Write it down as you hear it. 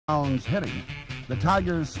rounds hitting, the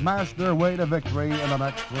Tigers smashed their way to victory in the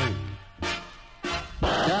next three.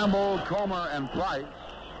 Campbell, Comer, and Price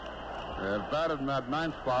have batted in that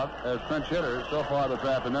ninth spot as pinch hitters so far this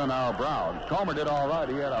afternoon. Now Brown. Comer did all right.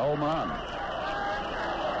 He had a home run.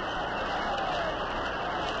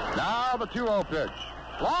 Now the 2-0 pitch.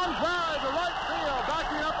 Long drive to right field.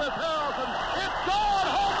 Backing up is Harrelson. It's gone.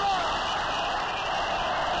 Home run.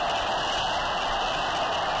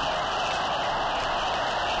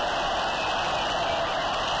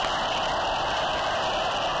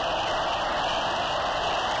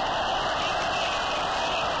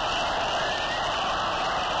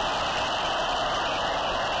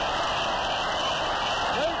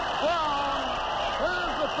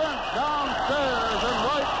 Downstairs in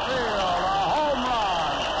right field, a home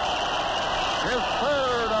run. His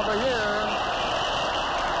third of the year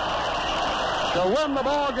to win the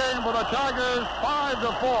ball game for the Tigers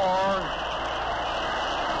 5-4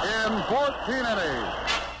 in 14 innings.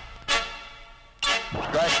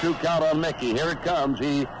 Strike 2 count on Mickey. Here it comes.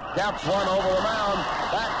 He taps one over the mound,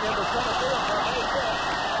 back into center field for a base hit.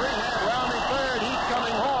 Freehand rounding third. He's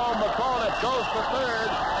coming home. McCullough goes to third.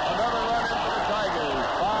 Another run in for the Tigers.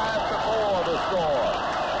 5-4 the score.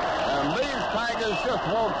 And these Tigers just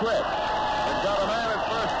won't quit. They've got a man at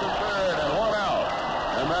first and third and one out.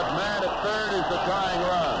 And that man at third is the tying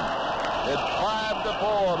run. It's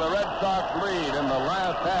 5-4. The Red Sox lead in the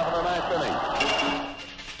last half of the ninth inning.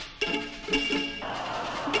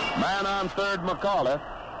 Man on third, McCullough.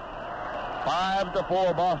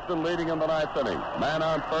 5-4 Boston leading in the ninth inning. Man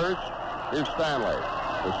on first is Stanley.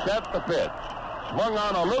 To set the pitch. Swung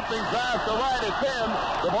on a looping drive to right. It's in.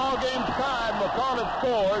 The ball game's tied. McCullough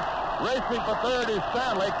scores. Racing for third is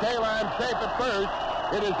Stanley. Kaline safe at first.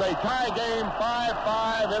 It is a tie game,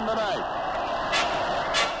 5-5 in the ninth.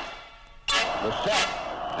 The set.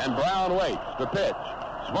 And Brown waits. The pitch.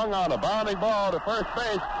 Swung on a bounding ball to first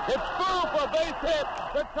base. It's through for a base hit.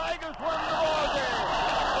 The Tigers win the ball game.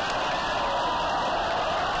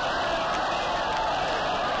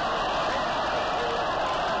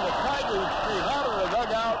 Out of the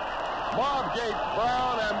dugout, Bob Gates,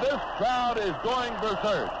 Brown, and this crowd is going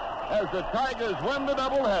berserk as the Tigers win the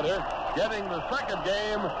doubleheader, getting the second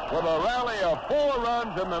game with a rally of 4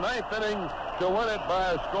 runs in the ninth inning to win it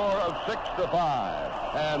by a score of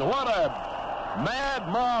 6-5. And what a mad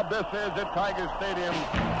mob this is at Tiger Stadium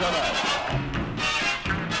tonight.